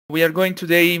we are going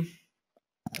today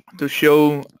to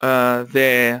show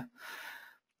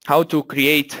how to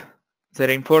create the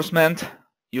reinforcement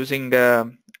using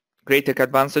Graitec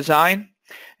Advance Design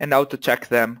and how to check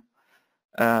them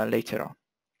later on.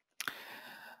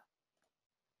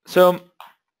 So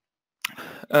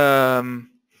the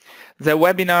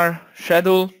webinar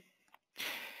schedule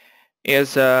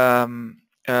is a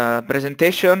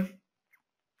presentation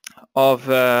of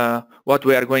what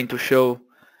we are going to show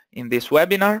in this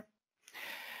webinar,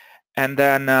 and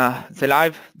then the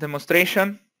live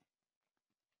demonstration,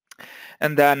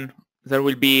 and then there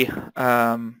will be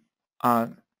a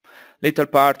little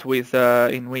part with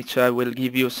in which I will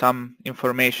give you some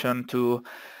information to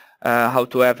how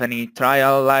to have any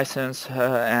trial license,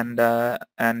 and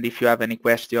if you have any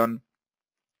question,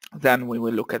 then we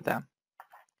will look at them.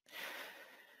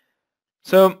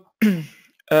 So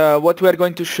what we are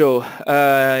going to show,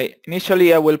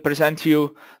 initially I will present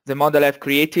you the model I've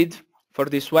created for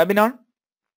this webinar,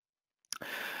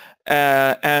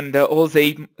 and all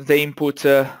the input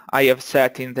I have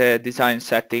set in the design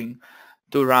setting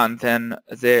to run then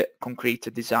the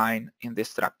concrete design in the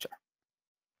structure.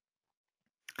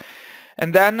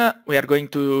 And then we are going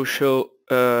to show,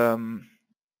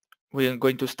 we are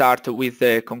going to start with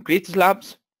the concrete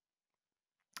slabs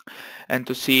and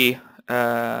to see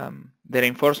the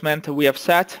reinforcement we have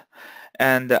set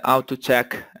and how to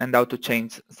check and how to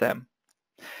change them.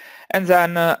 And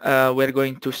then we're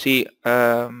going to see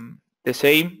the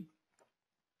same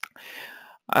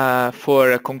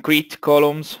for concrete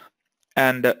columns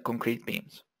and concrete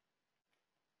beams.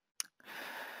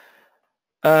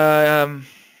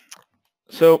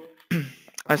 So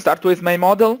I start with my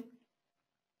model.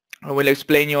 I will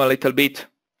explain you a little bit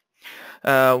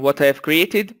what I have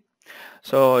created.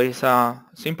 So it's a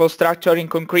simple structure in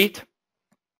concrete.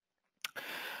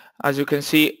 As you can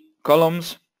see,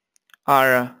 columns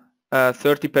are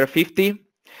 30 per 50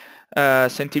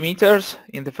 centimeters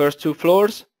in the first two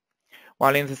floors,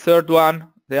 while in the third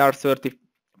one they are 30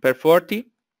 per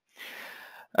 40.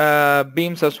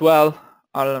 Beams as well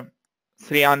are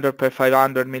 300 per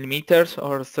 500 millimeters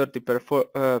or 30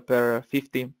 per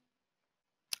 50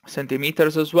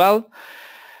 centimeters as well.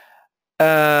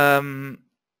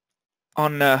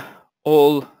 On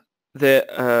all the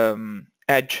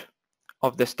edge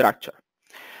of the structure.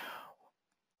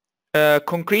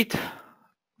 Concrete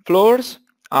floors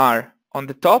are on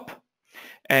the top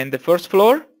and the first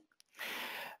floor,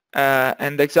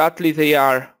 and exactly they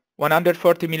are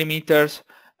 140 millimeters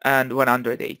and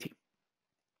 180.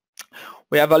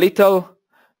 We have a little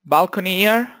balcony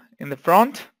here in the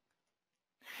front,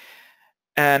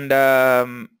 and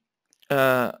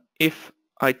if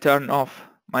I turn off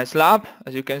my slab,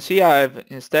 as you can see, I have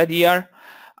instead here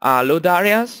load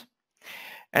areas,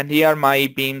 and here my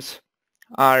beams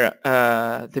are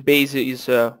the base is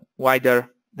wider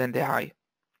than the height.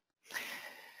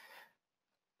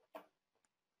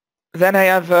 Then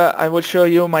I will show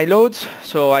you my loads.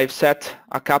 So I've set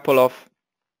a couple of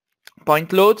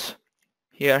point loads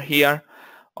here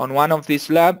on one of these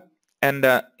slab and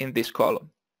in this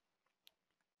column,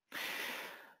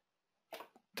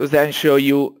 to then show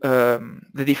you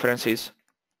the differences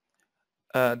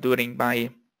during my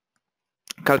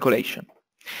calculation.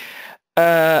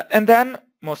 And then,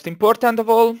 most important of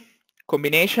all,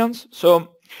 combinations.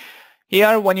 So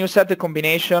here, when you set the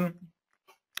combination,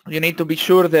 you need to be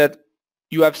sure that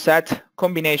you have set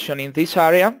combination in this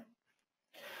area,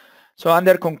 so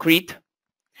under concrete,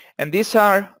 and these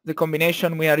are the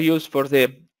combination we are used for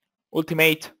the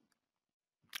ultimate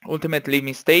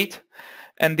living state,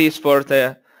 and this for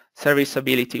the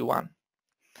serviceability one.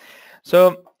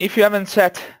 So if you haven't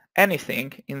set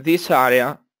anything in this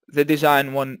area, the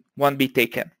design won't be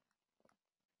taken.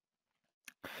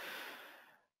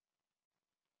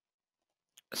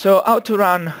 So how to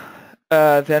run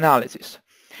the analysis?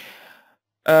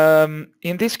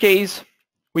 In this case,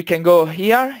 we can go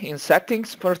here in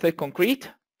settings for the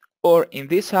concrete, or in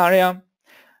this area,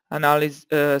 analyze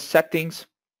settings,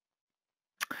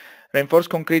 reinforced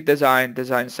concrete design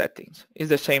settings. It's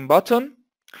the same button.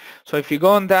 So if you go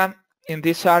on that, in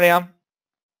this area,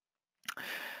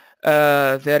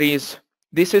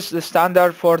 this is the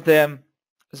standard for the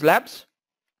slabs,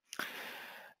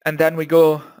 and then we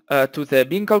go to the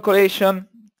beam calculation,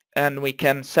 and we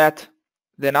can set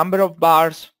the number of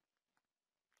bars,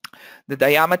 the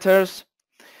diameters,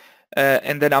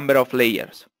 and the number of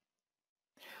layers.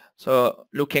 So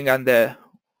looking at the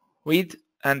width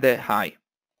and the height.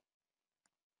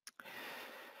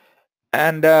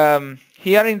 And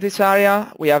here in this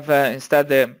area we have instead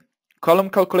the column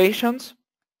calculations.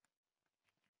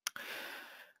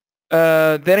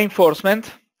 The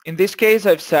reinforcement in this case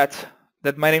I've set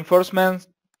that my reinforcements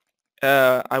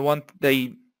I want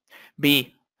they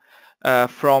be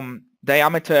from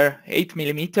diameter 8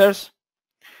 millimeters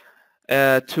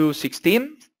to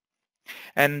 16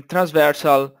 and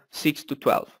transversal 6 to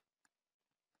 12.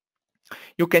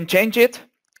 You can change it,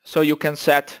 so you can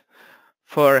set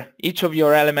for each of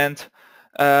your elements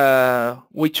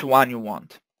which one you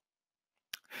want.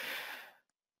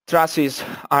 Trusses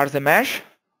are the mesh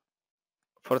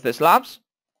for the slabs.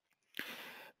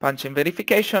 Punching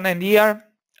verification, and here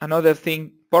another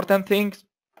thing, important thing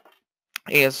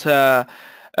is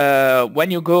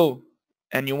when you go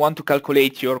and you want to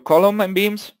calculate your column and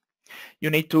beams, you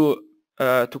need to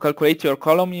calculate your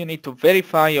column, you need to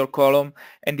verify your column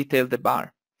and detail the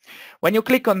bar. When you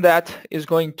click on that, it's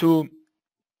going to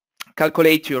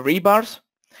calculate your rebars,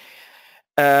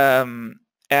 and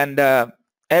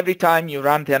every time you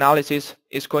run the analysis,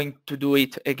 it's going to do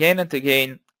it again and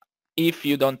again if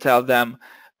you don't tell them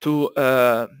to,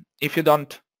 if you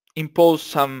don't impose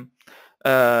some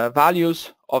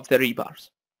values of the rebars.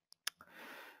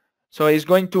 So it's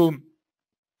going to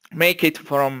make it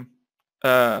from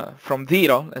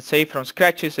 0, let's say from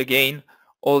scratches again,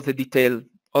 all the detail,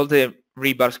 all the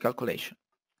rebars calculation.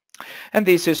 And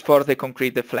this is for the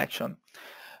concrete deflection.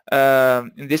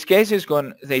 In this case,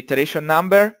 the iteration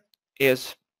number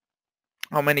is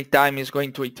how many times it's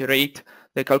going to iterate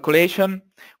the calculation.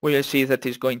 We will see that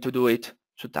it's going to do it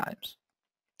 2 times.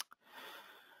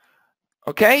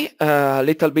 Okay, a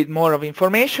little bit more of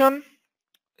information.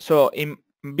 So in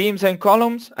beams and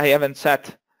columns, I haven't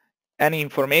set any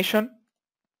information.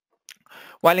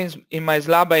 While in my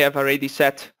slab, I have already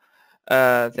set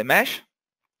the mesh.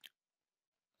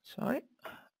 Sorry.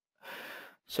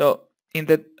 So in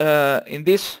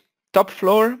this top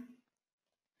floor,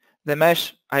 the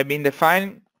mesh I've been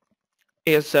defined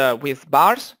is with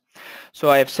bars.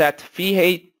 So I have set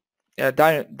phi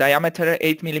diameter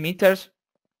 8 millimeters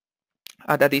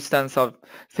at a distance of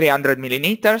 300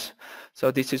 millimeters.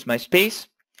 So this is my space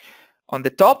on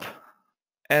the top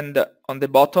and on the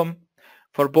bottom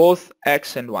for both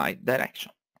X and Y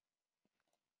direction.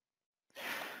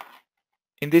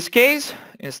 In this case,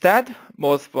 instead,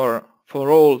 both for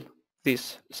all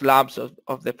these slabs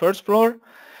of the first floor,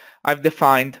 I've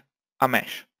defined a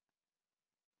mesh.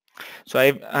 So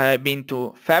I've been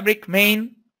to fabric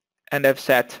main and I've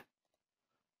set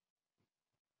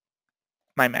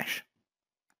my mesh.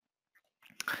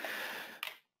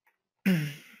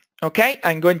 Okay,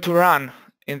 I'm going to run,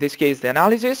 in this case, the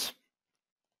analysis.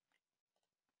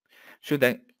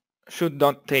 Should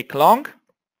not take long.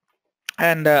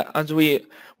 And as we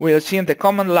will see in the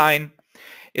command line,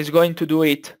 is going to do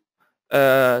it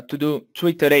to do 2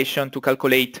 iterations to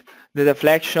calculate the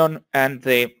deflection and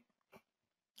the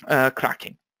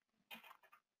cracking.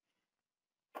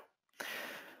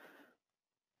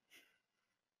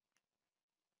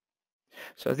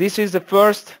 So this is the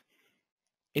first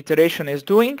iteration is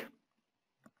doing.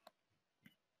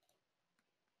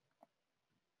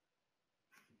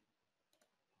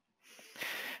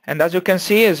 And as you can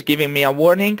see, it's giving me a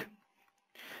warning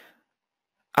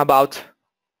about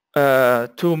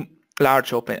 2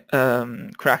 large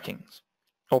openings.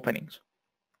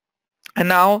 And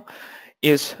now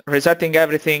is resetting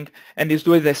everything and is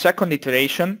doing the second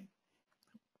iteration.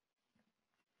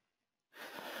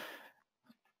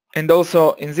 And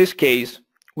also in this case,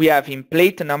 we have in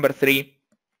plate number 3,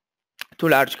 2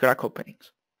 large crack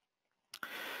openings.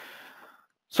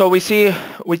 So we see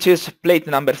which is plate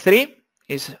number 3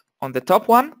 is on the top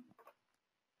one.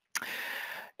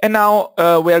 And now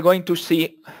we are going to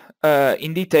see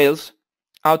in details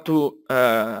how to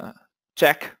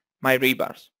check my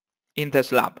rebars in the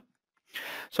slab.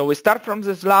 So we start from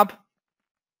the slab,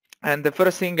 and the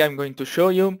first thing I'm going to show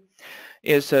you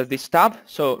is this tab.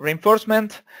 So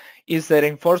reinforcement is the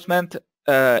reinforcement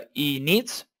he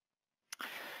needs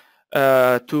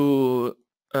to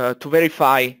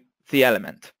verify the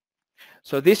element.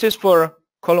 So this is for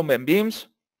column and beams.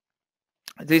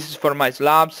 This is for my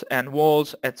slabs and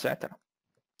walls, etc.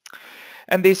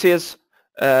 And this is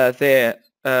the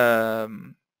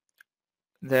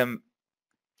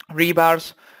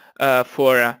rebars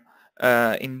for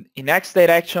in X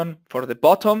direction for the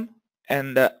bottom,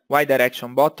 and Y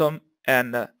direction bottom,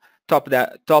 and top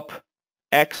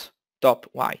X, top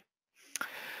Y.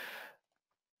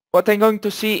 What I'm going to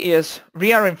see is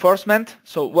rear reinforcement,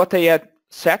 so what I had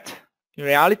set in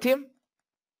reality,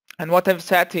 and what I've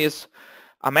set is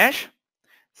a mesh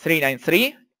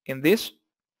 393 in this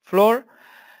floor,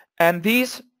 and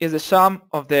this is the sum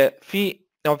of the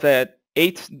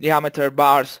 8 diameter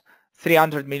bars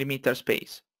 300 millimeter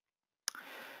space.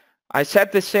 I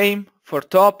set the same for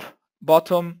top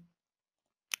bottom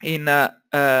in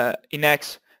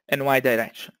X and Y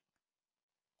direction.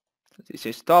 So this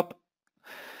is top.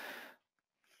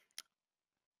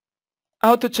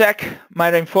 How to check my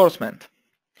reinforcement?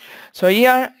 So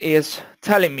here is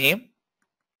telling me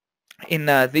in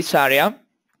this area,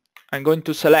 I'm going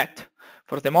to select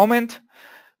for the moment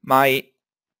my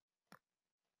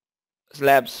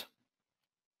slabs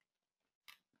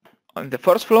on the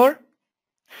first floor,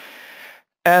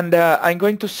 and I'm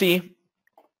going to see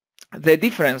the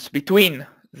difference between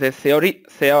the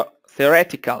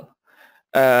theoretical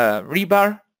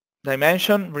rebar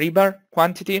dimension, rebar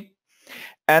quantity,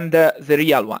 and the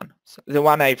real one, so the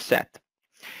one I've set.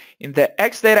 In the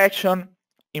X direction,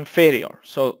 inferior,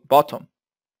 so bottom.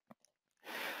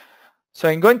 So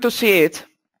I'm going to see it,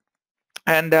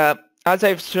 and as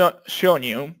I've shown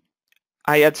you,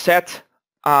 I had set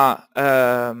a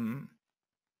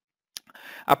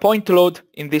point load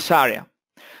in this area.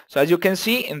 So as you can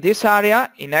see, in this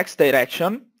area, in X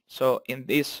direction, so in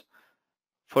this,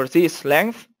 for this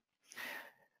length,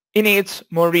 it needs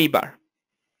more rebar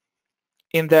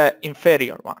in the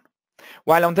inferior one,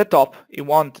 while on the top it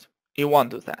won't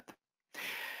do that.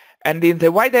 And in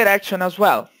the Y direction as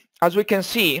well, as we can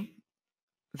see,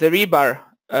 the rebar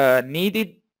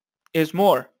needed is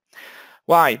more.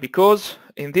 Why? Because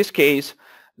in this case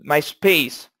my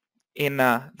space in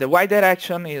the Y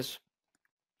direction is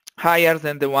higher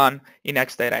than the one in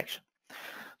X direction,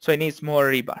 so it needs more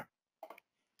rebar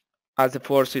as the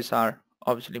forces are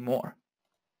obviously more.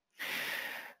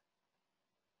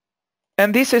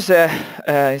 And this is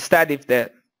instead if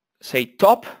the, say,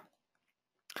 top.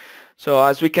 So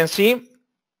as we can see,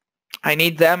 I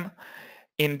need them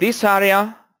in this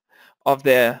area of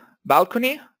the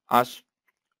balcony, as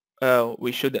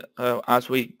we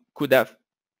could have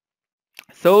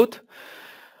thought,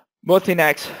 both in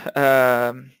X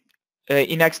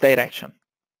direction,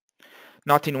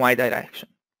 not in Y direction.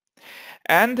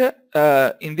 And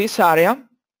in this area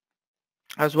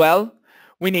as well,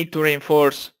 we need to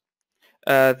reinforce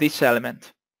this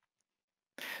element.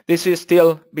 This is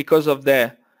still because of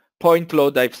the point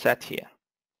load I've set here.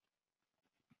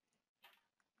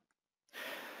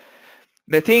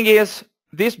 The thing is,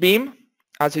 this beam,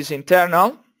 as is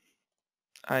internal,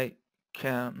 I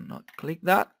cannot click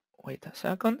that, wait a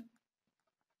second.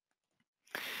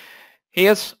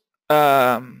 Here's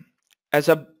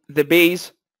the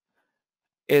base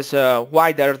is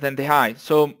wider than the height,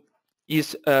 so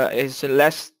is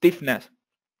less stiffness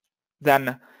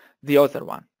than the other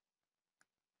one.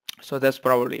 So that's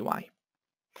probably why.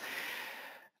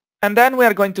 And then we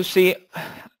are going to see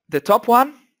the top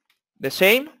one, the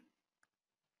same.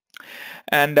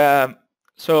 And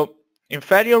so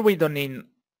inferior we don't need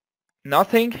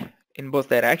nothing in both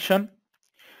directions,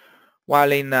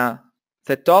 while in the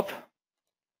top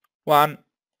one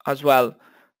as well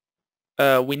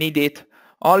we need it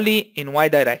only in Y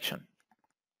direction,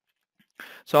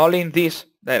 so only in this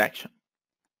direction.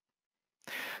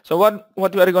 So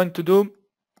what we are going to do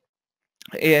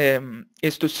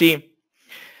is to see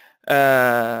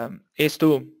is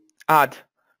to add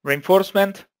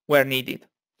reinforcement where needed.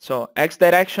 So X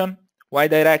direction, Y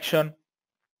direction,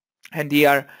 and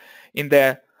here in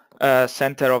the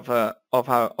center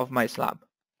of my slab.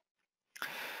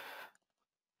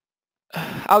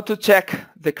 How to check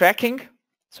the cracking?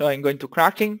 So I'm going to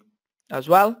cracking as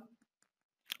well.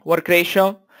 Work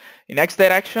ratio in X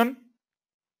direction.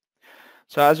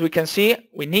 So as we can see,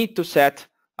 we need to set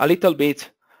a little bit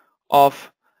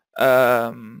of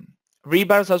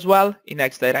rebars as well in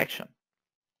X direction.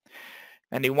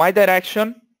 And in Y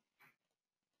direction,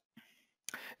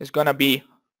 it's going to be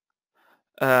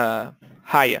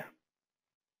higher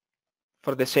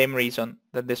for the same reason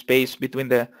that the space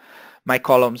between my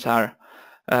columns are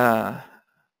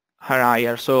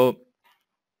higher, so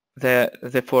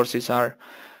the forces are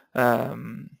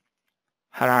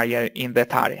higher in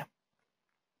that area.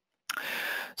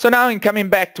 So now in coming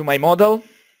back to my model,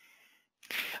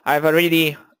 I've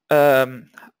already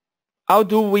how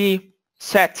do we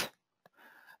set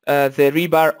the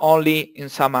rebar only in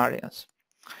some areas?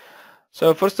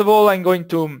 So first of all, I'm going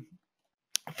to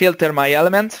filter my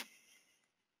element.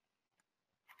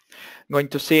 I'm going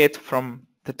to see it from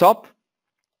the top,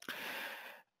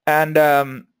 and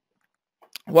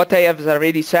what I have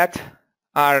already set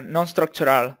are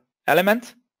non-structural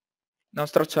element,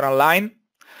 non-structural line.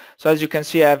 So as you can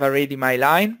see, I have already my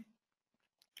line.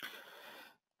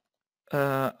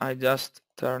 I just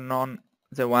turn on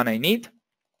the one I need.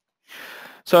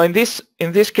 So in this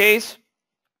case,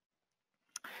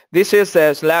 this is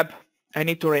the slab I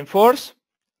need to reinforce,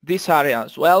 this area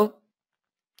as well,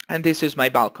 and this is my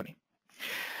balcony.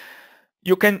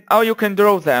 how you can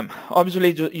draw them.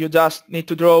 Obviously, you just need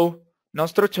to draw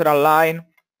non-structural line,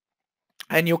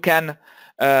 and you can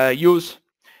use,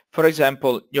 for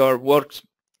example, your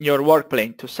work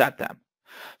plane to set them.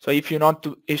 So if you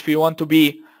want to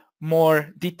be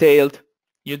more detailed,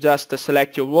 you just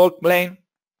select your work plane.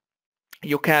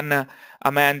 You can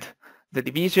amend the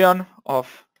division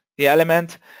of the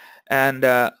element, and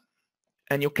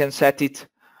you can set it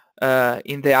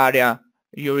in the area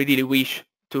you really wish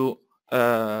to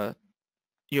add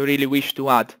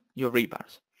your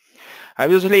rebars. I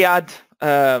usually add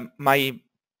my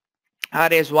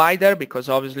areas wider, because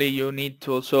obviously you need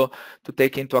to also to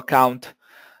take into account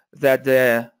that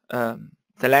the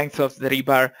length of the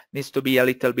rebar needs to be a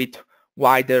little bit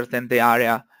wider than the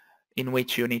area in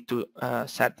which you need to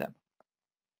set them.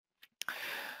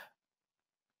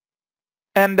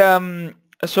 And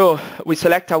so we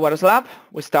select our slab.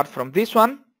 We start from this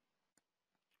one.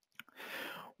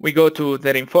 We go to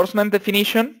the reinforcement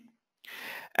definition,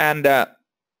 and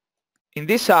in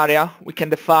this area we can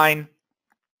define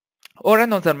or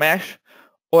another mesh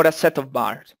or a set of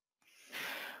bars.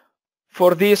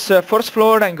 For this first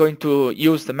floor, I'm going to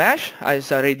use the mesh. I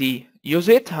already use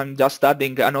it. I'm just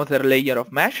adding another layer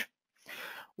of mesh,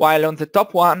 while on the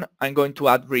top one I'm going to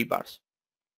add rebars.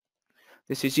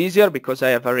 This is easier because I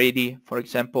have already, for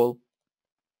example,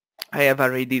 I have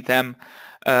already them.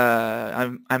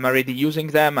 I'm already using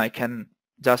them. I can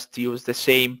just use the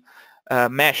same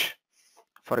mesh,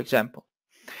 for example.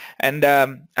 And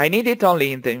I need it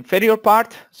only in the inferior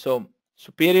part. So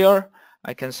superior,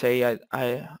 I can say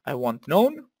I want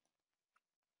none.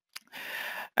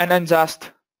 And I'm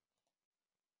just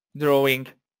drawing,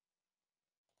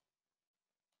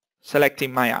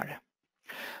 selecting my area.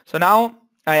 So now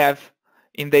I have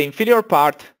in the inferior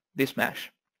part this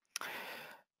mesh.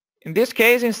 In this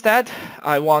case, instead,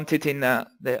 I want it in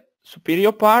the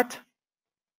superior part,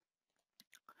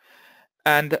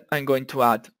 and I'm going to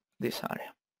add this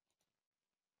area.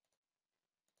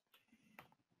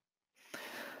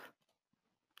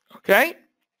 Okay,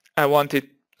 I want it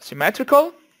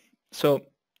symmetrical, so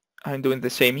I'm doing the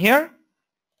same here.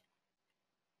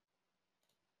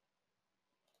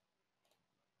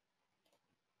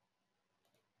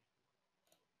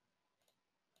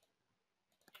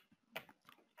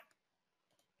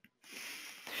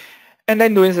 And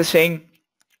I'm doing the same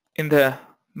in the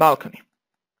balcony.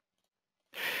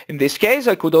 In this case,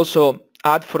 I could also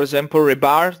add, for example,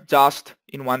 rebar just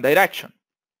in one direction.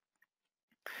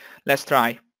 Let's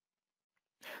try.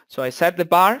 So I set the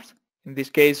bars. In this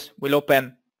case, we'll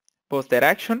open both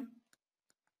directions.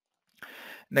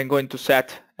 And I'm going to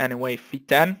set anyway feet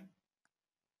 10,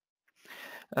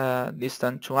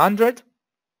 distance 200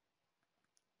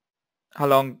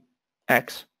 along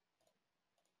X.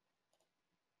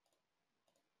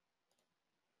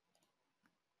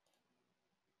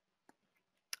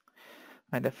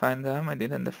 I define them. I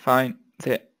didn't define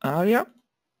the area.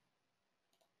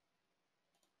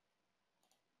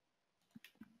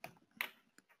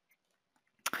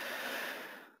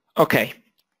 Okay.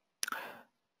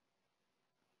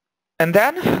 And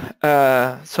then,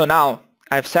 so now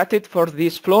I've set it for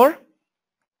this floor.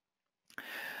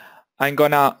 I'm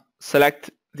gonna select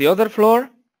the other floor.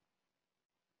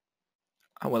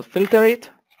 I will filter it.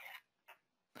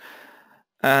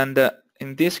 And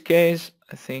in this case,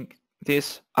 I think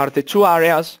these are the two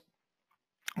areas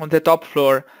on the top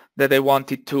floor that I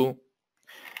wanted to,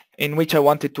 in which I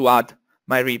wanted to add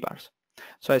my rebars.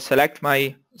 So I select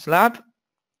my slab.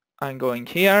 I'm going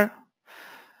here.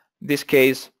 In this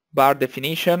case, bar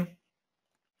definition,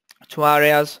 two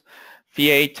areas,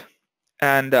 V8,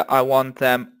 and I want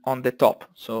them on the top.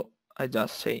 So I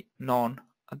just say none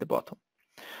at the bottom.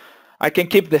 I can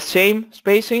keep the same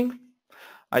spacing.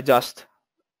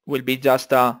 Will be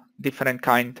just a different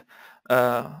kind.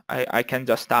 I can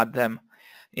just add them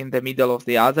in the middle of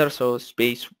the other, so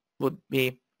space would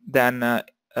be then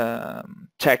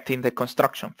checked in the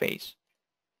construction phase.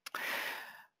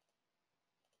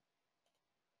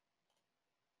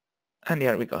 And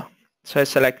here we go. So I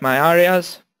select my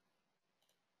areas.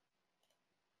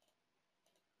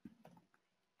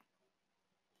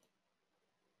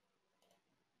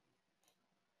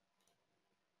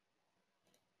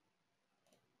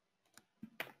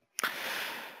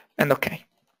 And okay.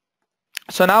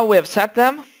 So now we have set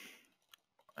them.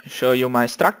 I'll show you my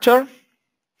structure.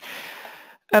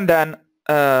 And then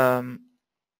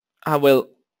I will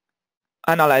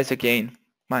analyze again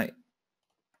my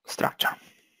structure.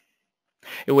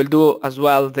 It will do as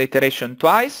well the iteration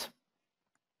twice.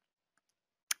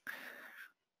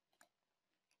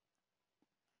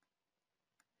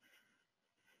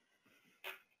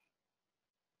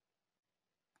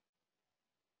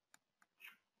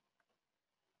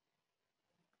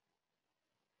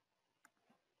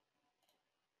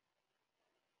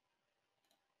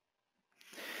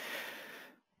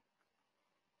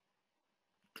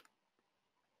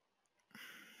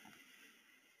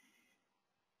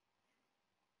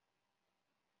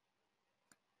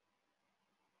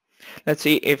 let's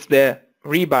see if the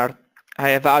rebar I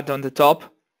have had on the top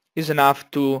is enough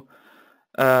to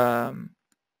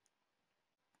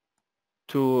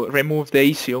remove the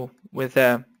issue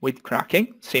with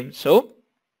cracking. Seems so.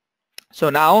 So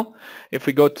now, if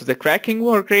we go to the cracking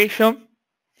work ratio,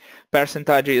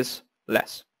 percentage is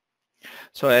less.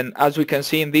 So, and as we can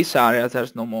see in this area,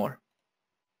 there's no more,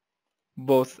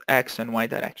 both X and Y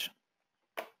direction.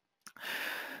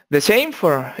 The same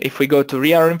for if we go to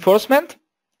rear reinforcement.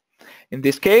 In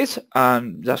this case,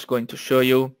 I'm just going to show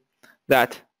you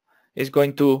that it's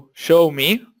going to show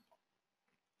me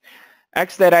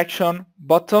X direction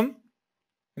bottom.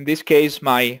 In this case,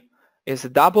 is a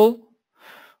double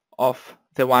of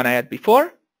the one I had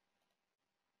before.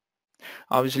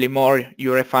 Obviously, more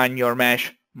you refine your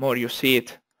mesh, more you see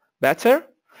it better.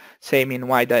 Same in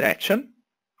Y direction.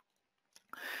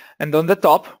 And on the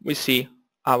top, we see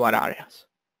our areas.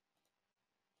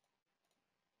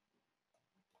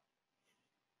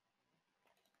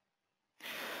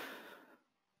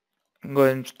 I'm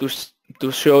going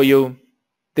to show you,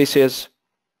 this is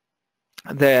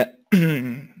the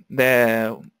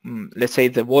let's say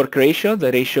the work ratio,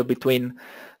 the ratio between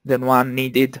the one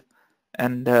needed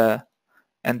and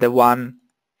the one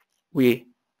we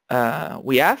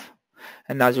have,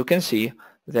 and as you can see,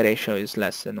 the ratio is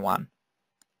less than 1.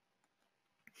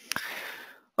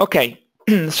 Okay,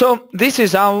 so this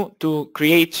is how to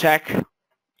check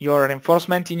your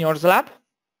reinforcement in your slab.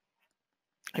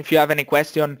 If you have any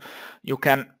question, you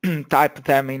can type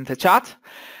them in the chat.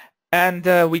 And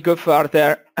we go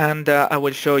further, and I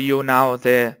will show you now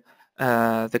the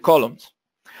columns.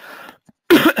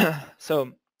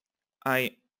 So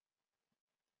I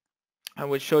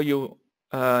will show you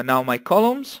now my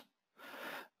columns.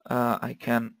 I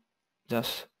can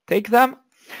just take them.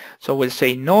 So we'll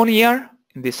say none here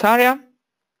in this area.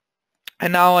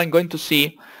 And now I'm going to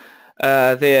see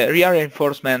the rear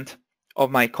reinforcement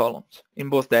of my columns in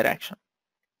both directions.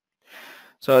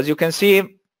 So as you can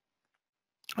see,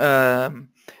 there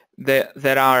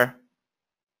are,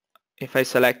 if I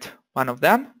select one of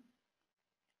them,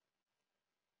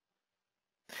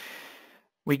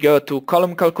 we go to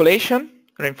column calculation,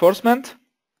 reinforcement,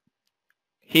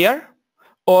 here,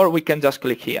 or we can just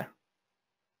click here.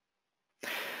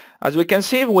 As we can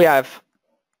see, we have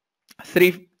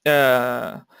 3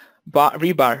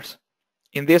 rebars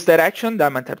in this direction,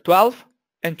 diameter 12,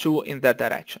 and 2 in that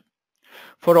direction,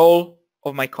 for all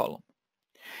of my column.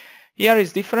 Here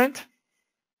is different.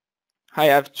 I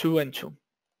have 2 and 2.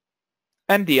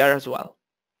 And here as well.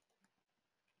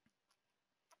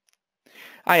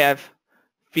 I have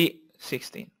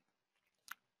V16.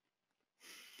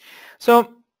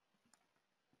 So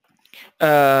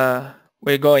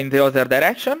we go in the other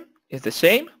direction. It's the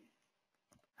same.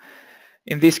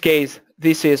 In this case,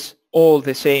 this is all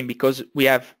the same because we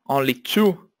have only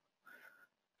 2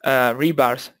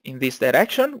 rebars in this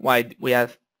direction, while we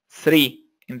have 3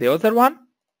 in the other one,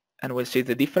 and we'll see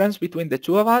the difference between the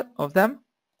 2 of them.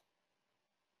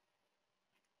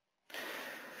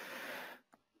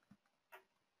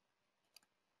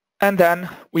 And then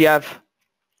we have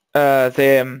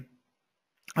the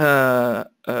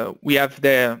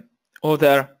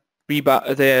other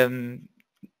rebar, the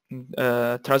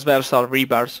transversal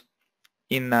rebars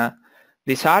in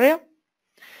this area,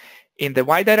 in the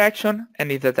Y direction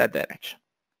and in the Z direction.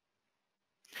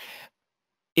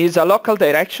 Is a local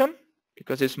direction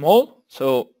because it's small.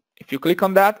 So if you click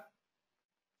on that,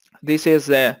 this is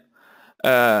the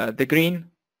green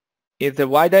is the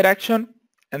Y direction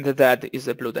and the Z is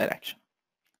the blue direction.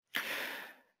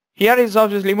 Here is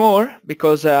obviously more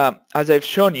because as I've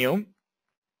shown you,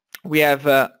 we have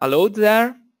a load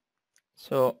there.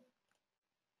 So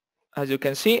as you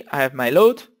can see, I have my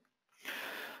load.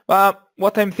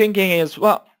 What I'm thinking is,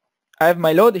 well, I have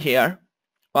my load here.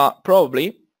 Well,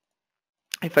 probably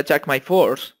if I check my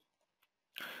force,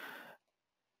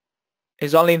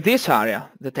 it's only in this area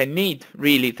that I need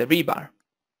really the rebar.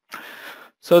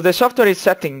 So the software is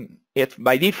setting it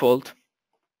by default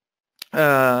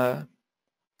all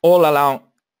along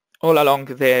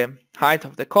the height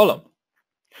of the column.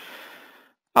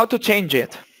 How to change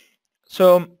it?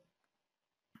 So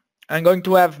I'm going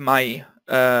to have my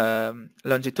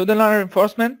longitudinal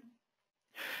reinforcement,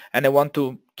 and I want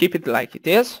to keep it like it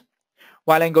is,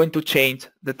 while I'm going to change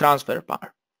the transfer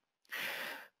bar.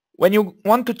 When you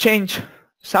want to change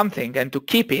something and to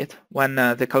keep it when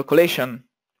the calculation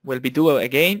will be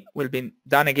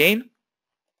done again,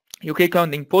 you click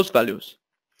on impose values.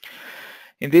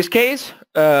 In this case,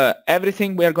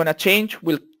 everything we are going to change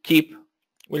will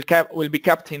be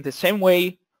kept in the same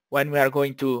way when we are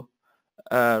going to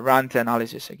run the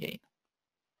analysis again.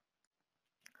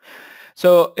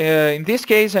 So in this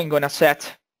case, I'm going to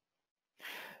set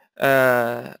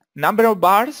number of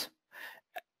bars,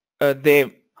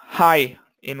 the high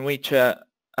in which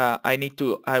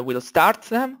I will start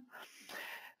them.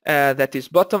 That is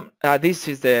bottom. This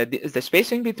is the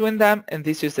spacing between them, and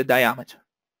this is the diameter.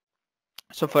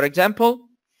 So for example,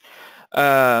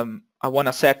 I want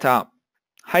to set a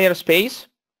higher space,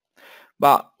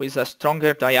 but with a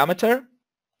stronger diameter.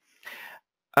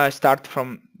 I start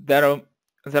from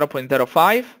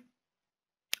 0.05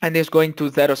 and it's going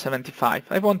to 0.75.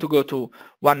 I want to go to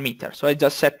 1 meter. So I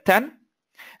just set 10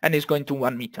 and it's going to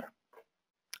 1 meter.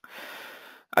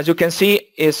 As you can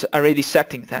see, it's already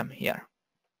setting them here.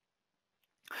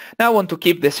 Now I want to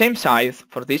keep the same size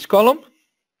for this column,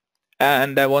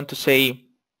 and I want to say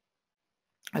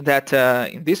that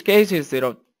in this case is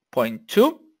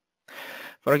 0.2,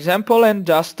 for example, and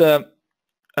just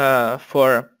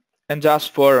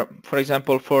for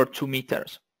example for 2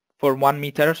 meters, for 1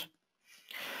 meters.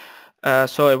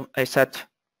 So I set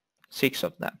 6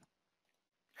 of them.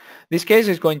 This case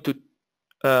is going to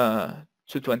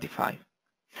 25.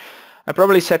 I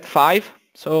probably set 5,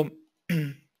 so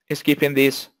it's keeping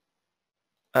this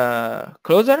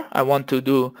closer. I want to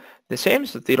do the same,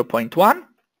 so 0.1,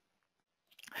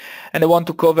 and I want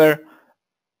to cover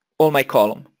all my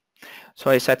column. So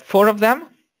I set 4 of them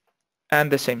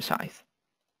and the same size.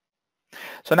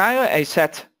 So now I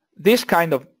set this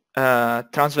kind of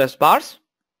transverse bars,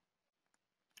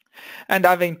 and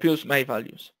I've imposed my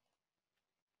values.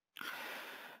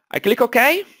 I click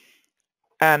OK,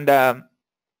 and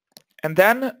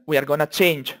then we are going to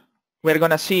change. We're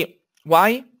going to see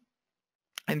why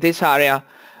in this area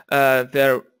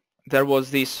there was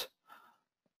this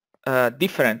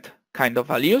different kind of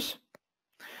values.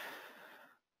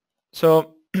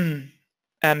 So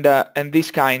and this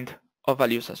kind of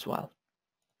values as well.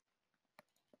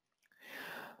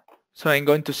 So I'm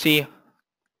going to see,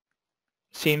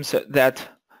 seems that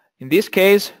in this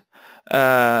case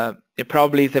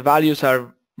probably the values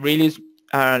are really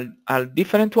are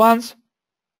different ones,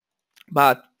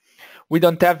 but we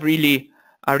don't have really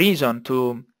a reason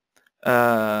to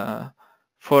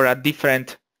for a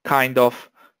different kind of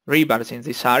rebars in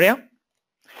this area.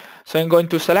 So I'm going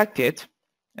to select it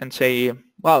and say,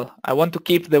 well, I want to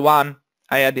keep the one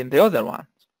I had in the other one.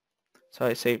 So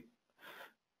I say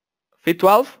fit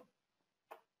 12,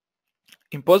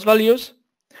 impose values,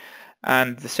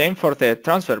 and the same for the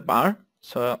transfer bar.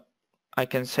 So I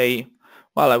can say,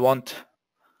 well, I want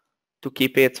to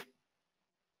keep it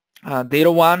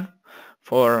 0.1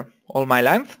 for all my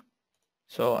length.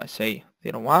 So I say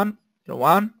 0.1,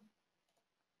 0.1,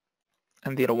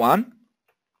 and 0.1.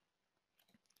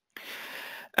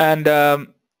 And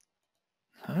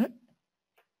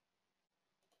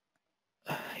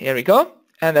here we go.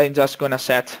 And I'm just going to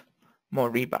set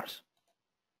more rebars.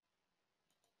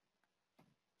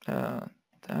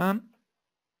 Done.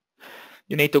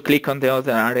 You need to click on the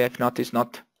other area, if not, it's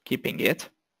not keeping it.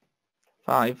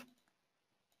 5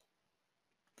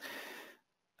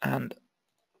 and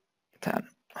 10.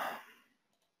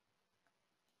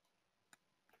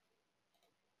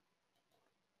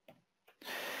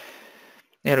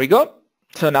 There we go.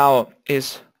 So now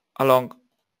is along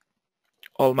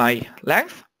all my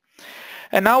length.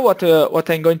 And now what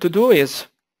I'm going to do is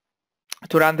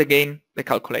to run again the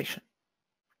calculation.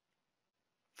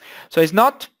 So it's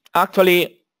not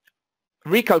actually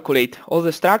recalculate all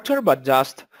the structure, but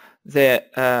just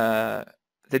the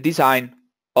design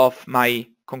of my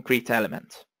concrete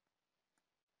elements.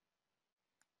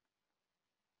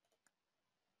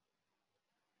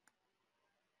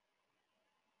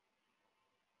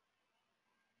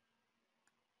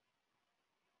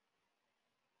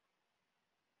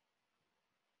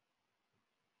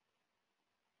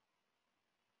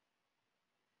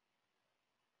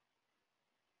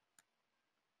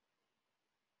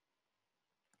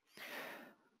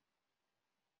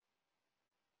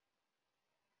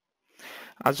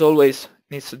 As always,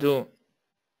 needs to do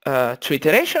 2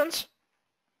 iterations.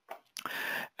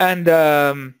 And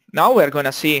now we're going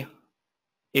to see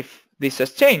if this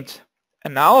has changed.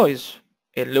 And now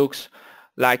it looks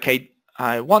like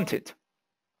I want it.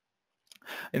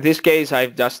 In this case,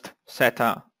 I've just set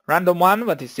a random one,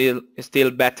 but it's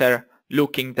still better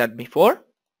looking than before.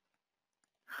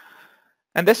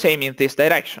 And the same in this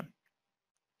direction.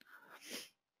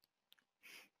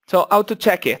 So how to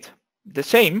check it? The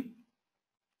same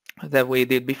that we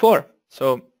did before.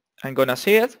 So I'm gonna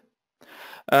see it.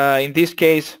 In this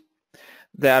case,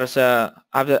 there's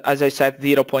as I said,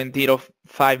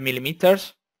 0.05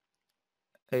 millimeters.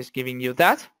 It's giving you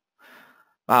that.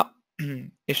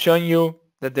 It's showing you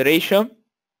that the ratio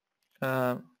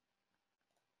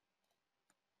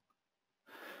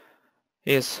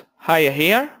is higher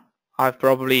here. I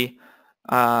probably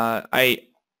have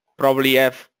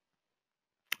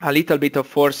a little bit of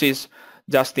forces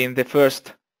just in the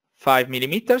first 5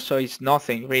 millimeters, so it's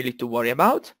nothing really to worry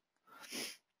about.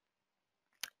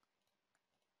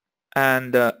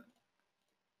 And like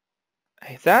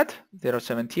that,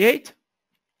 0.78.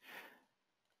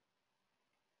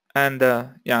 And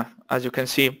yeah, as you can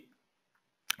see,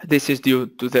 this is due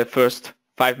to the first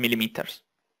 5 millimeters.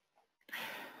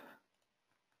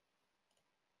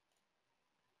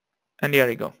 And here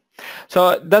we go. So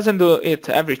it doesn't do it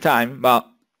every time, but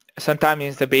sometimes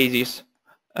in the basis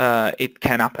it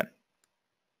can happen.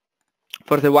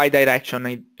 For the y direction,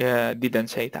 I didn't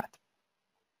say that.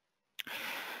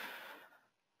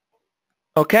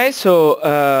 Okay,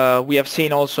 so we have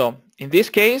seen also in this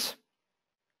case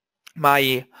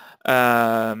my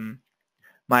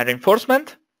my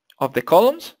reinforcement of the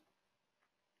columns.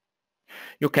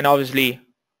 You can obviously,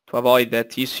 to avoid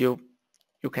that issue,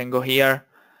 you can go here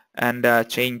and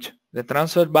change the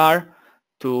transfer bar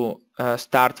to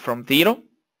start from 0.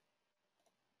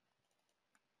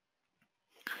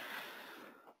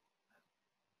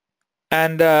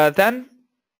 And then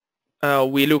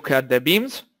we look at the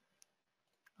beams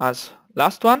as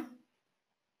last one.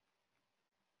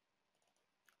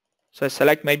 So I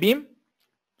select my beam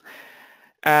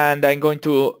and I'm going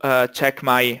to check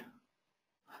my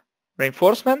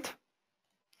reinforcement.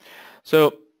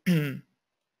 So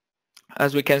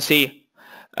as we can see,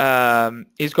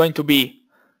 it's going to be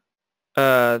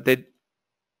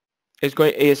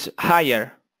is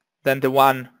higher than the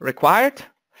one required.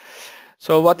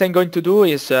 So what I'm going to do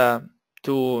is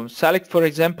to select, for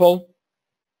example,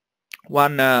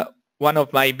 one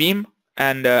of my beam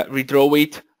and redraw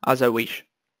it as I wish.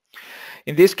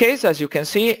 In this case, as you can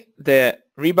see, the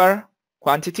rebar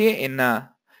quantity in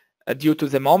due to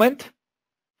the moment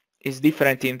is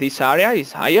different in this area,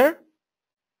 is higher.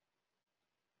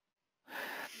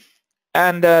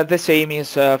 And the same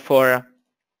is for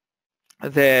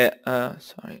the,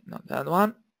 sorry, not that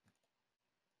one.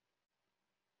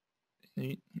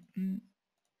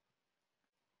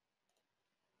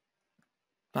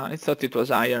 I thought it was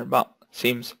higher, but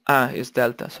seems, it's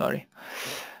delta, sorry.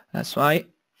 That's why.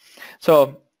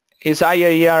 So is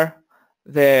higher here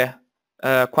the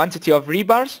quantity of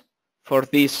rebars for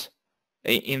this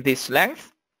in this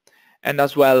length, and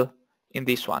as well in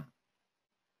this one.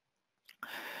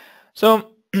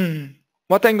 So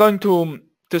what I'm going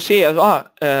to see as well,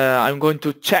 I'm going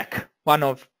to check one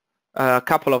of a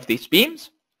couple of these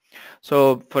beams.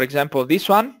 So for example, this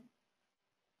one,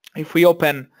 if we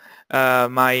open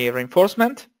my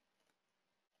reinforcement,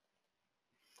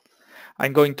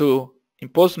 I'm going to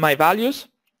impose my values,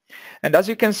 and as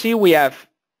you can see, we have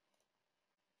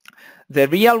the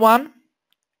real one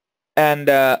and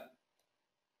the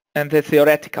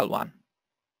theoretical one.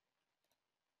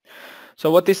 So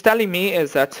what it's telling me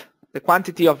is that the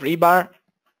quantity of rebar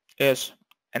is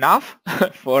enough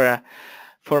for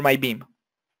my beam,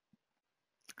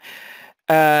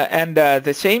 and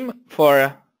the same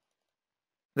for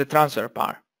the transfer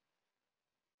bar.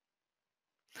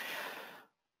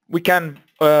 We can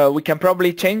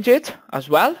probably change it as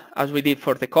well as we did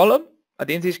for the column, but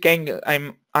in this case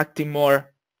I'm acting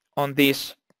more on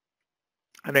this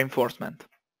reinforcement.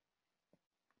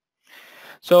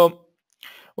 So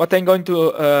what I'm going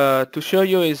to show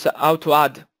you is how to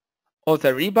add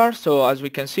other rebar. So as we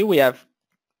can see, we have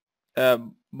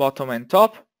bottom and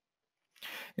top.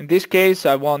 In this case,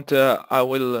 I want I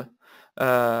will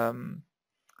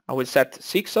set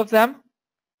 6 of them,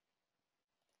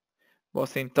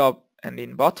 both in top and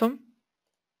in bottom.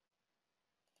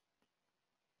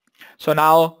 So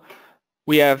now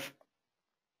we have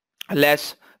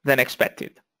less than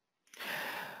expected.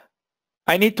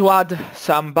 I need to add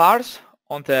some bars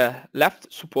on the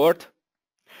left support,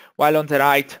 while on the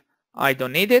right I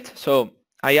don't need it. So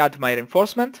I add my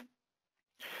reinforcement.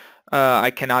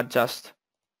 I can add just,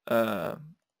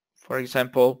 for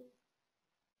example,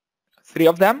 3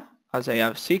 of them, as I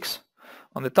have 6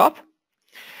 on the top.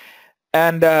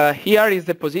 And here is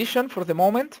the position for the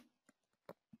moment.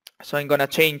 So I'm gonna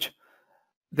change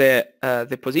the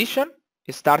position.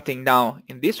 It's starting now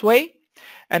in this way,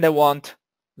 and I want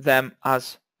them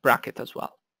as bracket as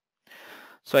well.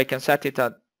 So I can set it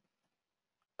at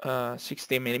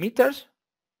 16 millimeters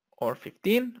or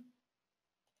 15,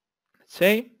 let's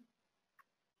say,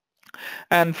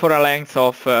 and for a length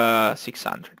of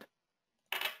 600.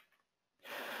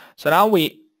 So now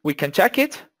we can check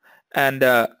it, and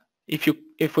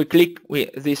if we click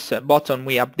this button,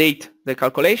 we update the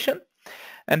calculation,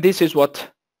 and this is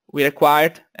what we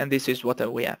required, and this is what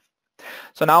we have.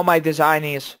 So now my design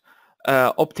is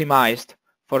optimized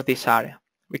for this area.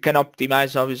 We can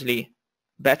optimize obviously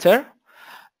better,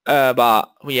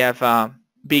 but we have a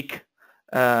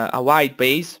wide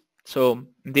base. So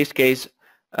in this case,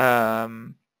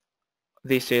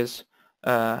 this is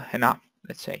enough,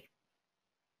 let's say.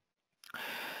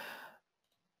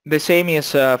 The same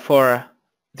is for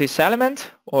this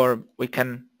element, or we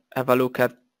can have a look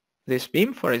at this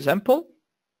beam, for example.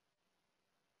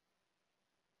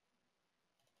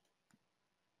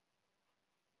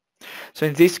 So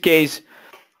in this case,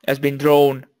 has been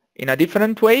drawn in a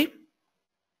different way,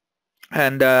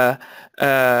 and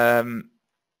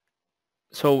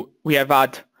so we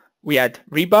had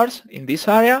rebars in this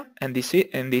area and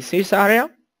this area.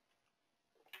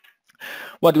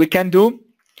 What we can do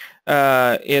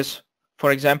is,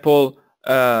 for example,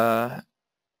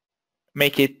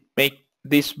 make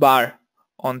this bar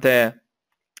on the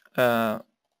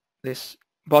this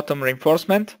bottom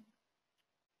reinforcement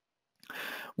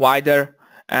wider,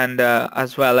 and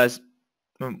as well as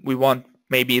we want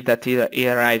maybe that it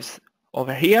arrives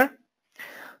over here.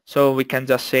 So we can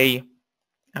just say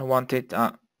I want it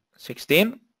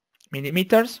 16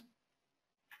 millimeters,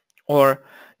 or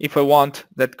if I want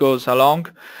that goes along,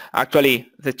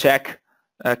 actually the check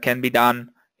can be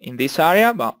done in this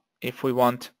area, but if we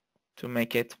want to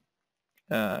make it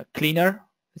cleaner,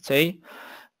 let's say,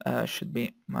 should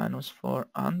be minus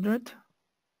 400.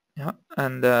 Yeah,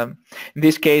 and in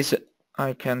this case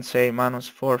I can say minus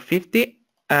 450,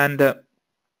 and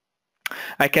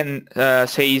I can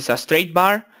say it's a straight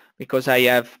bar because I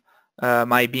have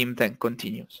my beam then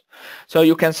continues. So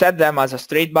you can set them as a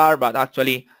straight bar, but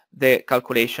actually the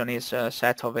calculation is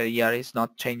set over here. Is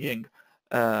not changing.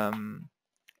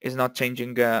 Is not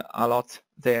changing a lot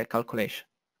the calculation.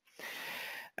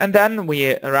 And then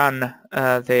we run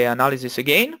the analysis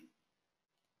again.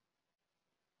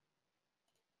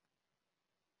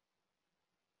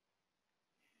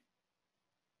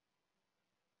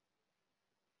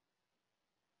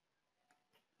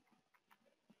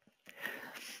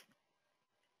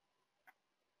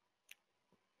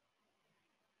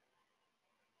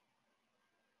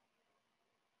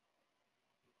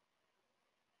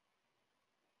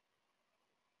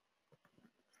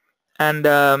 And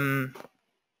then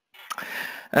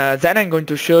I'm going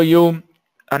to show you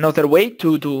another way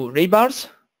to do rebars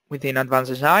within Advanced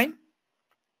Design.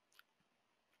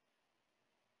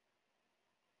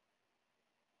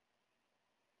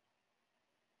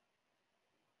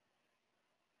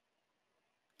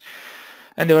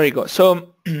 And there we go.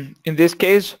 So in this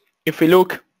case, if we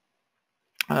look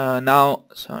now,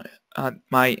 sorry, at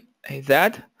my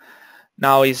AZ,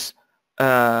 now is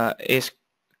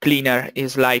cleaner,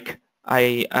 is like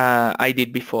I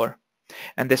did before,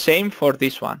 and the same for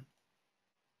this one.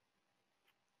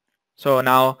 So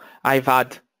now I've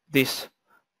had this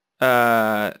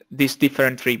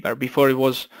different rebar. Before it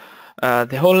was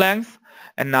the whole length,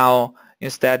 and now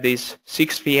instead is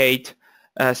 6v8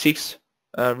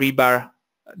 rebar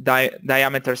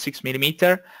diameter 6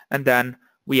 millimeter, and then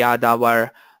we add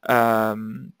our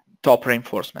top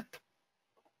reinforcement.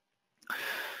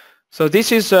 So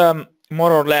this is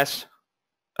more or less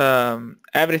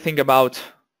everything about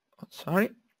the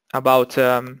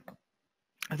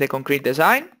concrete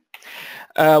design.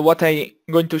 What I'm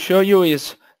going to show you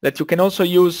is that you can also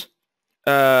use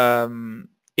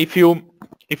if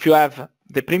you have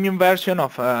the premium version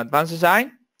of Advanced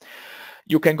Design,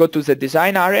 you can go to the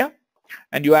design area,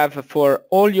 and you have for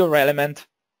all your elements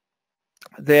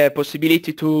the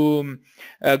possibility to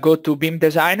go to Beam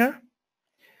Designer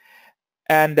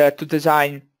and to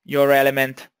design your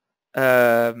element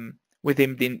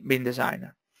within Beam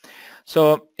Designer.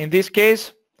 So in this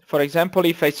case, for example,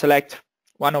 if I select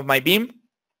one of my beam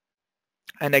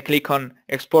and I click on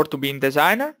Export to Beam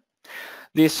Designer,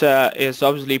 this is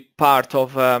obviously part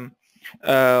of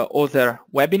other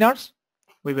webinars.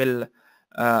 We will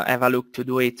have a look to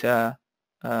do it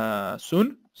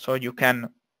soon, so you can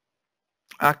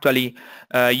actually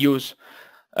use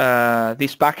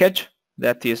this package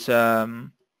that is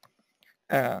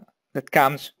that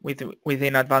comes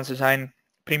within Advanced Design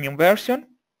Premium version,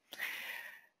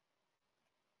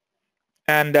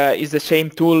 and is the same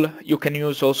tool you can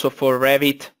use also for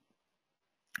Revit,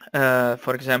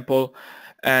 for example,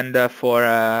 and for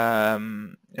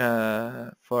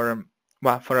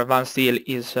Advanced Steel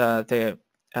is the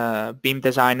Beam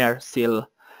Designer Steel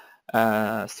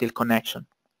connection.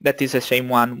 That is the same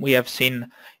one we have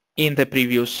seen in the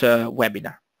previous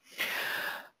webinar.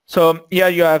 So here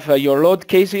you have your load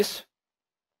cases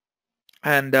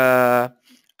and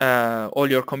all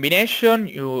your combination.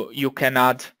 You can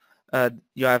add,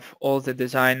 you have all the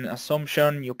design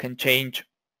assumption. You can change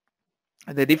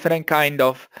the different kind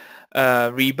of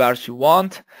rebars you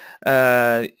want.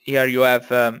 Here you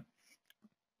have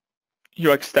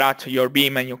you extract your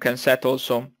beam, and you can set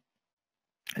also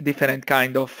different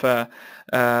kind of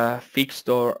fixed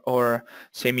or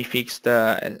semi-fixed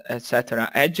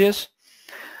etc. edges.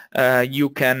 You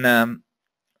can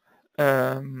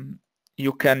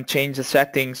change the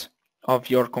settings of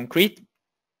your concrete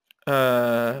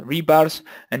rebars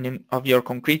and of your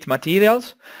concrete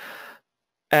materials,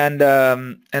 and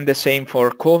the same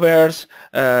for covers,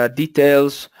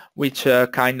 details, which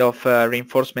kind of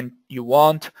reinforcement you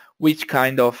want, which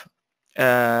kind of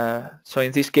so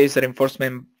in this case the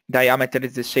reinforcement diameter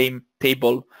is the same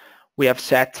table we have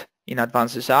set in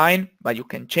Advanced Design, but you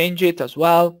can change it as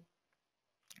well.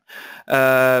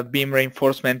 Beam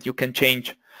reinforcement, you can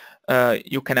change,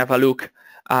 you can have a look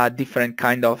at different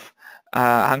kind of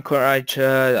anchorage,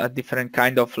 a different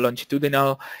kind of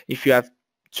longitudinal. If you have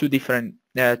two different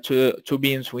two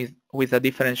beams with a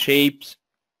different shapes,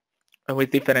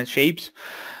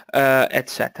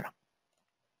 etc.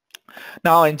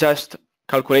 Now I'm just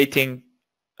calculating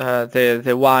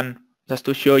the one just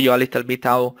to show you a little bit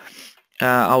how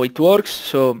it works.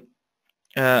 So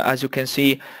as you can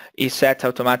see, it's set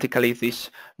automatically this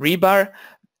rebar.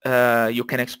 You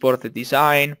can export the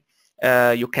design,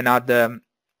 you can add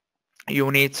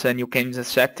units, and you can use the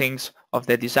settings of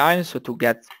the design so to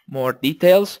get more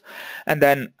details. And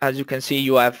then as you can see,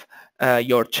 you have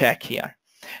your check here,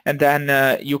 and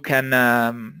then you can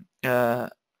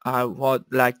I would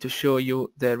like to show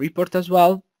you the report as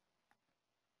well.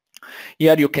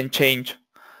 Here you can change,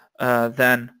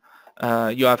 then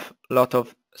you have a lot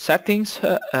of settings.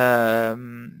 There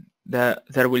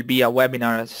will be a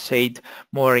webinar, as I said,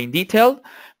 more in detail,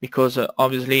 because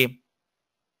obviously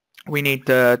we need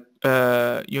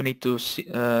you need to see,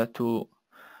 to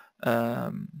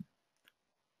have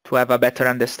a better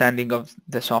understanding of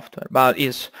the software, but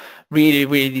it's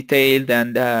really detailed,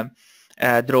 and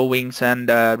drawings and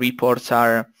reports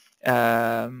are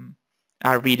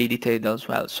really detailed as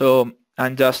well. So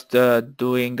I'm just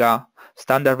doing a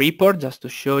standard report just to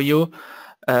show you.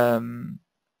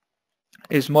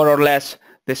 Is more or less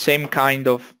the same kind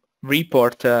of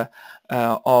report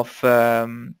of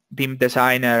Beam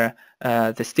Designer,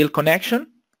 the steel connection.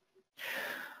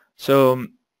 So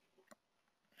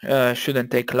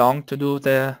shouldn't take long to do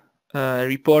the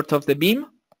report of the beam,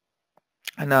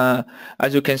 and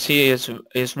as you can see,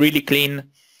 is really clean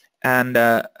and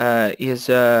is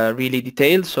really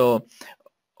detailed. So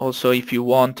also, if you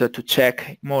want to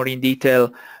check more in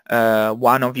detail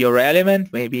one of your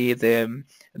elements, maybe the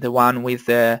one with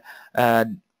the that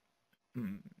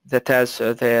has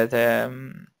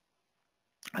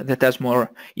that has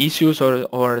more issues,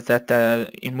 or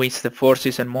that in which the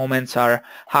forces and moments are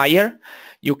higher,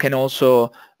 you can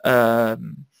also set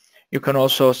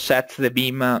the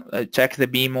beam, check the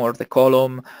beam or the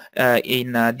column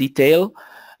in detail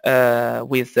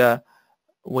with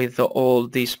all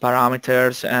these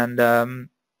parameters, and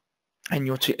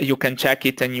you can check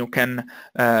it, and you can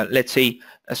let's say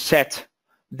set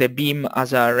the beam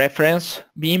as a reference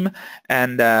beam,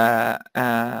 and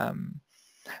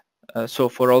so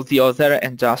for all the other,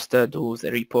 and just do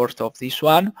the report of this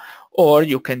one, or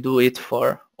you can do it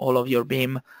for all of your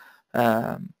beam,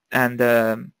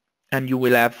 and you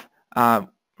will have a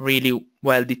really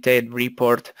well detailed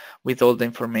report with all the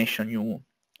information you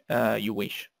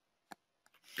wish.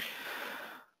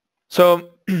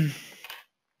 So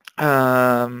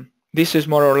this is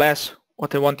more or less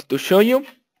what I wanted to show you.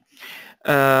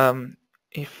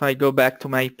 If I go back to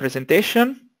my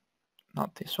presentation,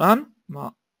 not this one,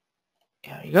 but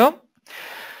here we go.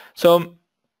 So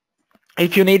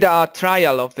if you need a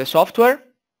trial of the software,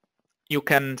 you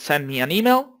can send me an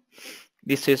email.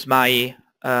 This is my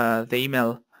the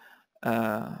email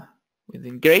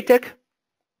within Graitec.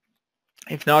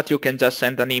 If not, you can just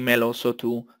send an email also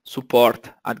to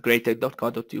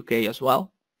support@graitec.co.uk as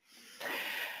well.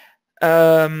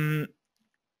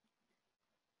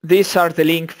 These are the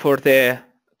link for the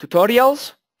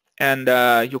tutorials, and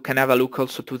you can have a look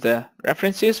also to the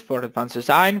references for Advanced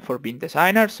Design, for Beam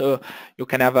Designer, so you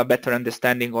can have a better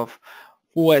understanding of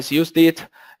who has used it.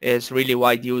 It's really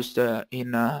wide used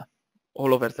in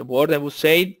all over the world, I would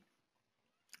say,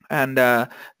 and there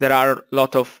are a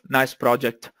lot of nice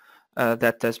projects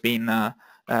that has been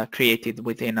created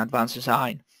within Advanced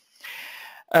Design.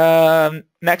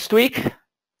 Next week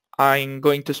I'm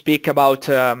going to speak about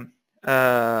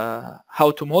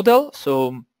how to model.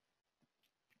 So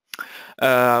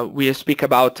we speak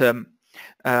about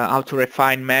how to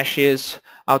refine meshes,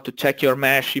 how to check your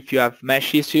mesh if you have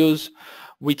mesh issues,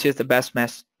 which is the best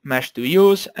mesh to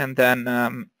use, and then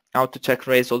how to check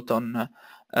result on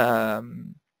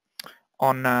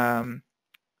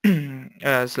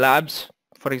slabs,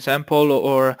 for example,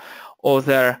 or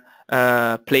other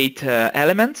plate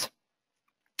elements,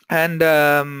 and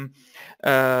then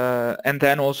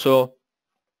also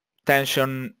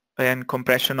tension and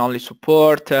compression only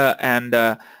support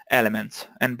and elements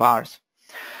and bars.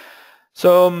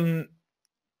 So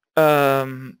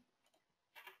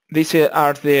these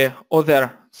are the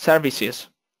other services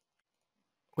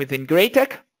within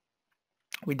Graitec.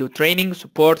 We do training,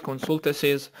 support,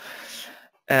 consultancies,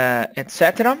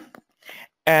 etc.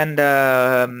 And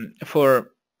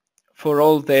for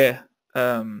all the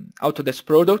Autodesk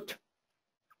product,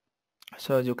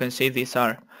 so as you can see, these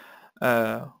are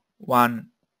a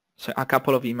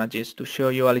couple of images to show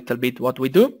you a little bit what we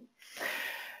do.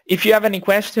 If you have any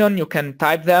question, you can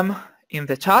type them in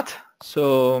the chat,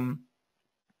 so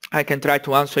I can try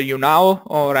to answer you now,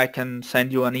 or I can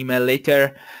send you an email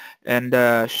later and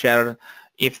share.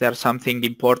 If there's something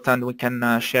important, we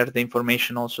can share the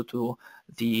information also to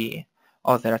the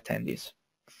other attendees.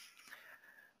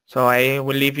 So I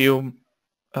will leave you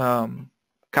a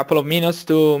couple of minutes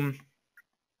to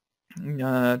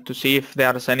see if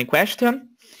there's any question.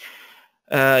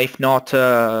 If not,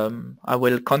 I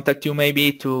will contact you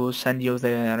maybe to send you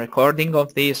the recording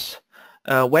of this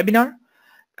webinar,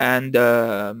 and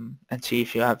see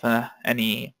if you have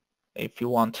if you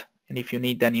want, and if you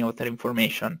need any other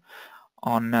information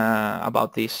on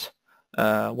about this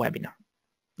webinar,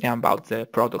 and about the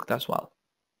product as well.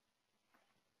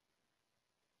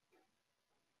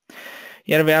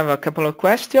 Here we have a couple of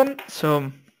questions.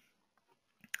 So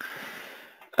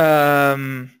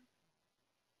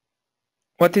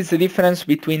what is the difference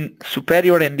between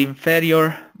superior and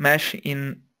inferior mesh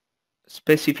in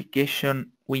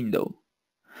specification window?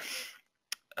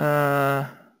 Superior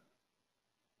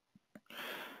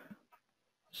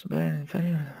and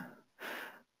inferior.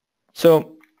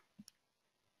 So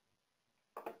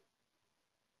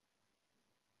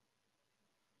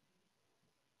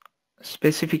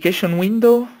specification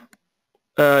window,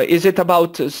 is it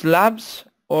about slabs,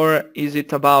 or is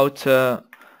it about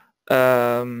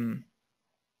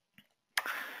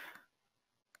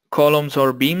columns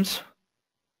or beams?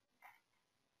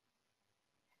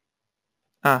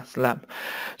 Slab.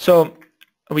 So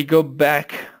we go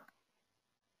back.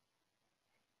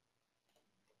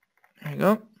 There you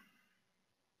go.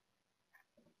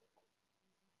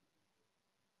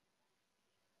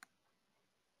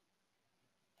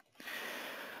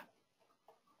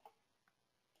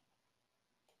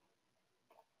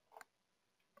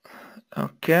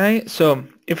 Okay, so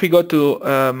if we go to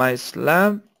my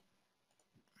slab,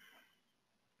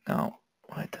 now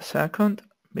wait a second,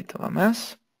 bit of a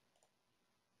mess.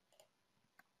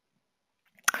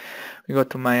 We go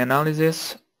to my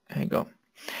analysis, there you go.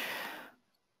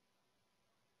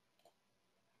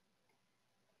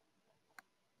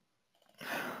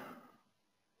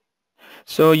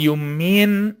 So you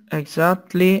mean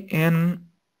exactly in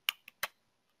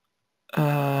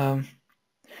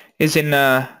is in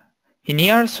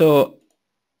here, so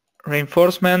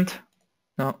reinforcement,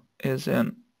 no, is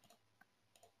in,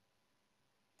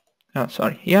 oh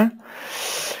sorry, here.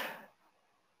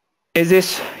 Is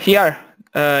this here,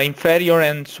 inferior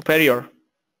and superior?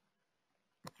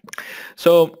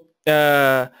 So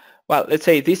well, let's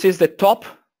say this is the top,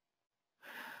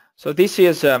 so this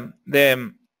is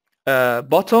the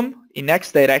bottom in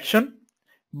X direction,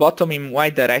 bottom in Y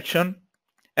direction,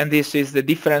 and this is the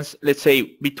difference, let's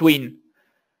say, between.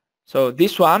 So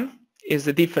this one is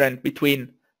the difference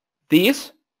between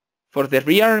this for the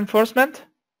rear reinforcement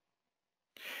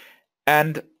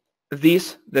and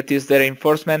this, that is the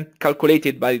reinforcement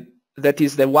calculated by, that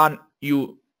is the one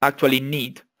you actually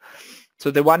need.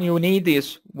 So the one you need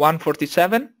is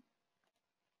 147.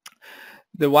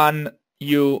 The one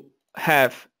you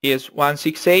have is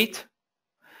 168,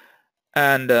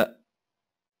 and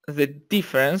the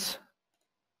difference,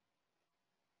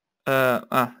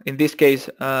 in this case,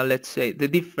 let's say the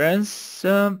difference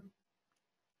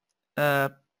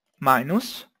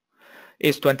minus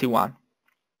is 21.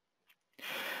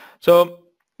 So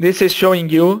this is showing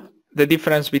you the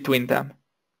difference between them.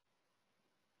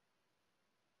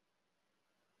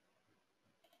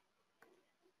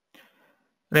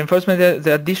 Reinforcement,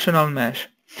 the additional mesh.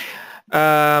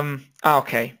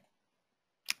 Okay.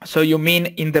 So you mean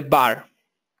in the bar.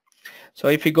 So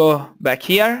if you go back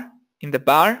here in the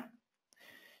bar,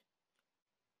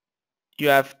 you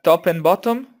have top and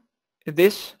bottom.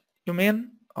 This you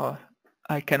mean? Oh,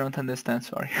 I cannot understand,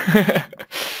 sorry.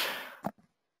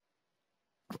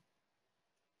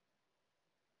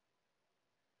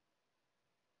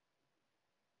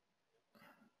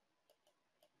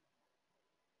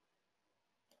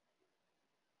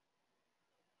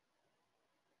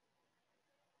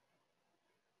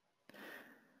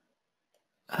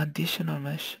 additional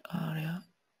mesh area.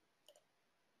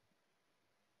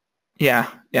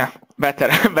 Yeah, better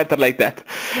better like that.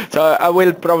 So I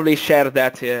will probably share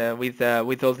that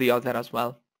with all the other as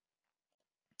well.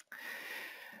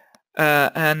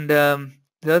 And the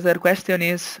other question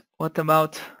is, what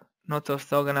about not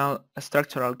orthogonal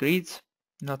structural grids?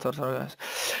 Not orthogonal.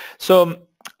 So,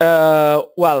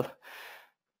 well,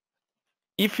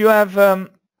 if you have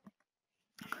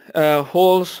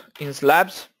holes in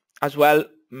slabs as well,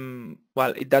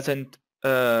 well, it doesn't.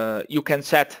 You can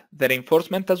set the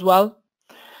reinforcement as well,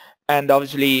 and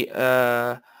obviously,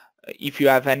 if you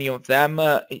have any of them,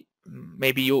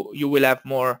 maybe you will have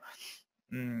more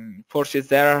forces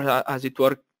there as it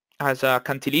were as a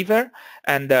cantilever,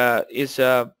 and is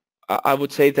I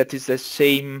would say that is the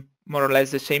same, more or less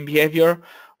the same behavior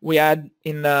we had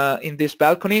in this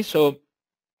balcony. So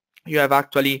you have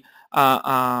actually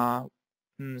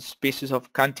species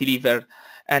of cantilever,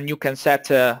 and you can set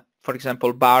for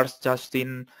example bars just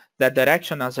in that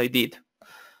direction as I did.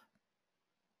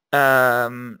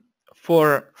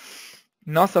 For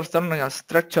not orthogonal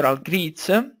structural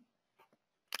grids,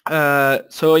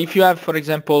 so if you have, for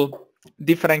example,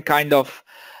 different kind of,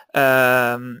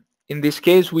 in this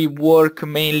case we work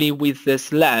mainly with the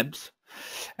slabs,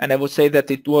 and I would say that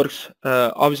it works,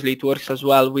 obviously it works as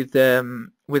well with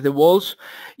the walls.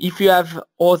 If you have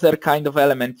other kind of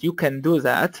element, you can do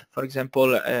that. For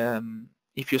example,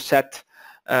 if you set,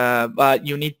 but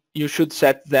you should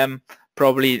set them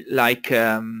probably like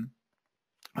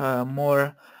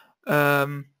more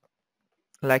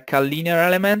like a linear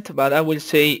element, but I will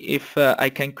say if I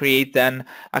can create then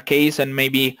a case, and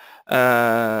maybe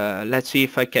let's see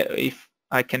if I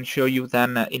can show you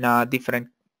then in a different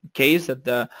case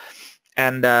that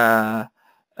and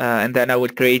then I will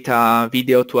create a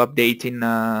video to update in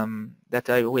that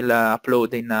I will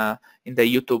upload in the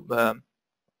YouTube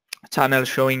channel,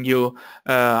 showing you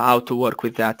how to work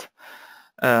with that,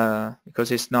 because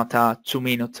it's not a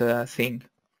 2-minute thing,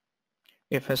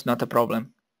 if it's not a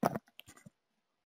problem.